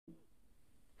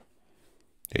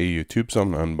Hey YouTube, so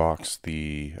I'm going to unbox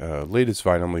the latest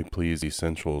Vinyl Me Please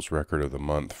Essentials record of the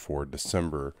month for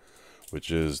December,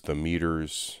 which is the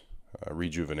Meters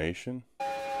Rejuvenation.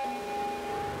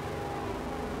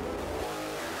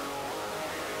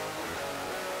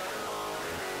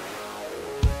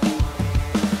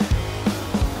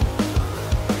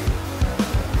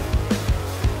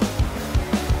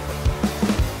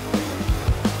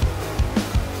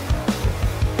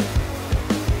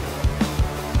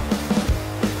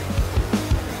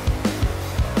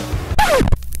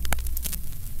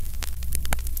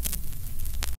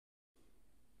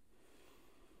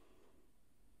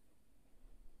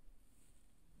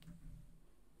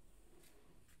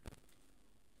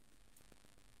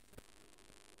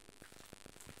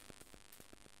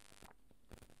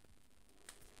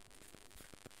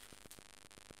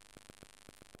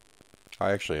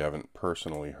 I actually haven't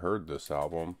personally heard this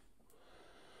album,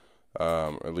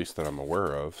 at least that I'm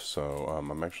aware of, so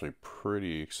I'm actually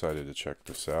pretty excited to check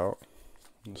this out.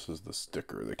 This is the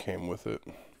sticker that came with it.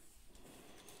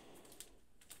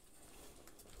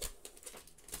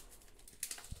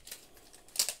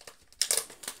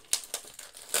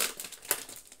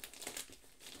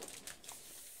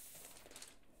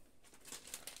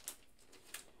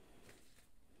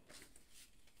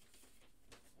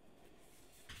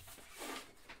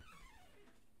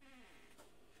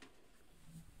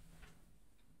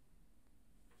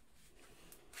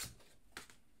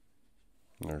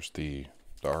 There's the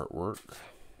artwork,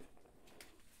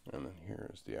 and then here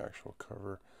is the actual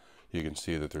cover. You can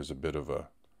see that there's a bit of a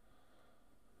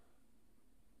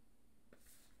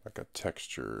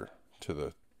texture to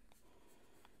the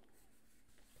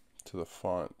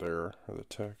font there, or the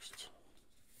text.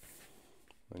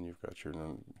 Then you've got your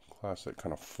classic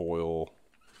kind of foil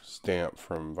stamp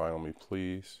from Vinyl Me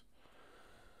Please.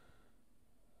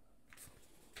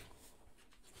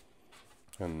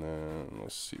 And then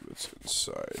let's see what's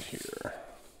inside here.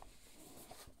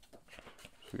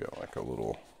 So we got like a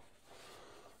little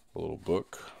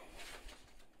book.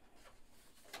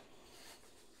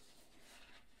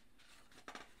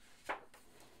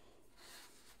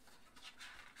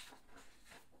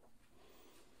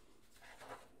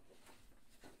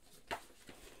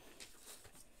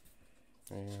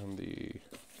 And the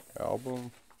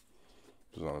album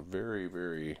is on a very,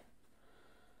 very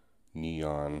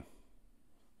neon,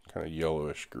 kind of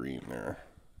yellowish green there.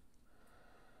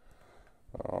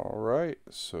 Alright,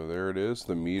 so there it is,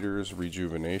 the Meters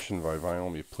Rejuvenation by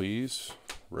Vinyl Me Please,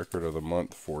 record of the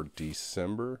month for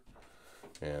December,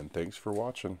 and thanks for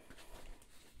watching.